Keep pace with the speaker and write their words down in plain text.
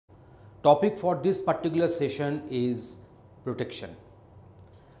Topic for this particular session is protection.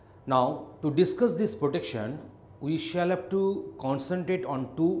 Now, to discuss this protection, we shall have to concentrate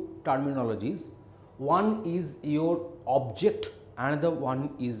on two terminologies. One is your object, another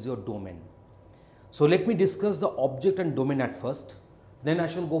one is your domain. So, let me discuss the object and domain at first, then I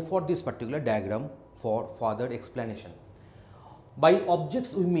shall go for this particular diagram for further explanation. By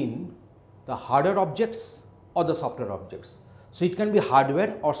objects we mean the hardware objects or the software objects. So, it can be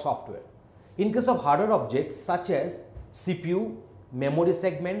hardware or software. In case of hardware objects such as CPU, memory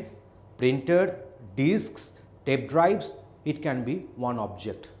segments, printer, disks, tape drives, it can be one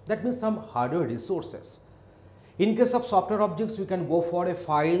object. That means some hardware resources. In case of software objects, we can go for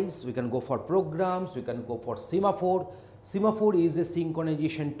files, we can go for programs, we can go for semaphore. Semaphore is a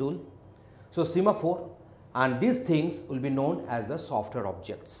synchronization tool. So, semaphore and these things will be known as the software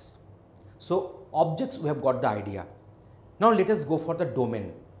objects. So, objects we have got the idea. Now, let us go for the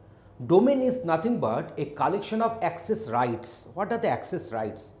domain. Domain is nothing but a collection of access rights. What are the access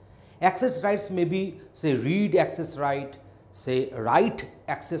rights? Access rights may be say read access right, say write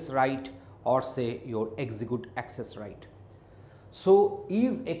access right, or say your execute access right. So,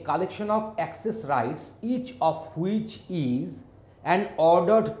 is a collection of access rights, each of which is an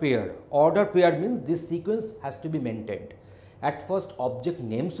ordered pair. Ordered pair means this sequence has to be maintained. At first object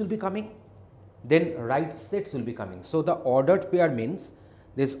names will be coming, then write sets will be coming. So, the ordered pair means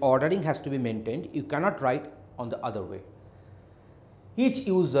this ordering has to be maintained. You cannot write on the other way. Each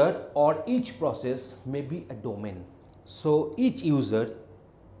user or each process may be a domain. So, each user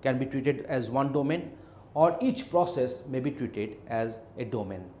can be treated as one domain or each process may be treated as a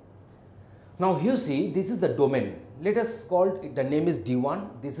domain. Now, here see, this is the domain. Let us call it, the name is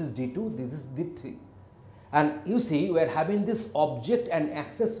D1, this is D2, this is D3. And you see, we are having this object and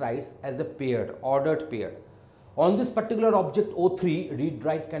access rights as a pair, ordered pair. On this particular object O3, read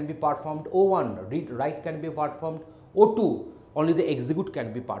write can be performed, O1, read write can be performed, O2, only the execute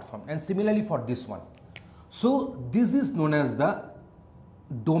can be performed, and similarly for this one. So, this is known as the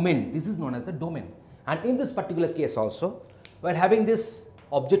domain, this is known as the domain. And in this particular case also, we are having this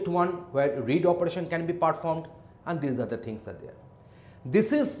object 1 where read operation can be performed, and these are the things are there.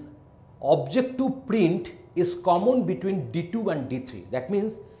 This is object to print is common between D2 and D3. That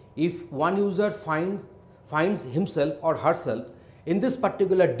means, if one user finds himself or herself in this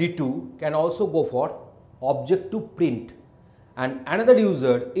particular D2 can also go for object to print, and another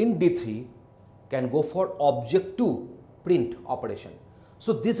user in D3 can go for object to print operation.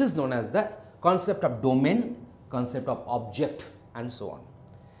 So, this is known as the concept of domain, concept of object, and so on.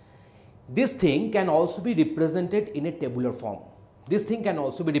 This thing can also be represented in a tabular form. This thing can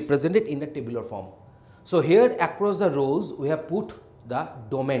also be represented in a tabular form. So, here across the rows we have put the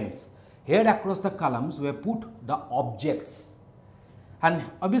domains. Here across the columns we have put the objects, and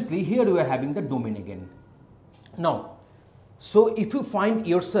obviously here we are having the domain again. Now, so if you find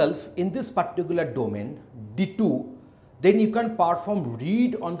yourself in this particular domain D2, then you can perform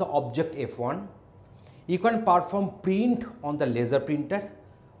read on the object F1, you can perform print on the laser printer,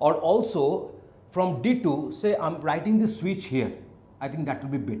 or also from D2, say I am writing the switch here, I think that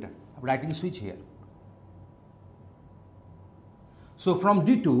will be better, I am writing switch here. So, from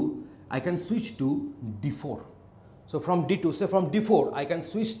D2 I can switch to D4. So, from D2, say from D4 I can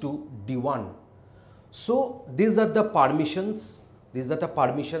switch to D1. So, these are the permissions, these are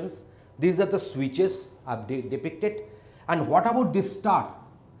the switches I have depicted. And what about this star?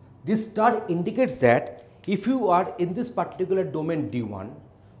 This star indicates that if you are in this particular domain D1,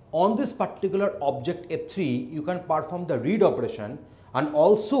 on this particular object F3, you can perform the read operation, and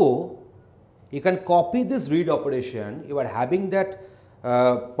also you can copy this read operation. You are having that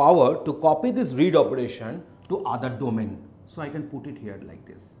power to copy this read operation to other domain. So, I can put it here like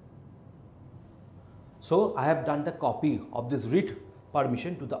this. So, I have done the copy of this read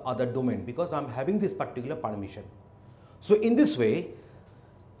permission to the other domain because I am having this particular permission. So, in this way,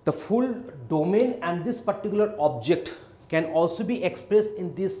 the full domain and this particular object can also be expressed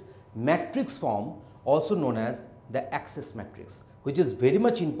in this matrix form, also known as the access matrix, which is very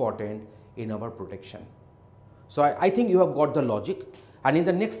much important in our protection. So, I think you have got the logic, and in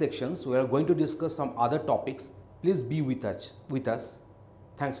the next sections we are going to discuss some other topics. Please be with us.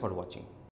 Thanks for watching.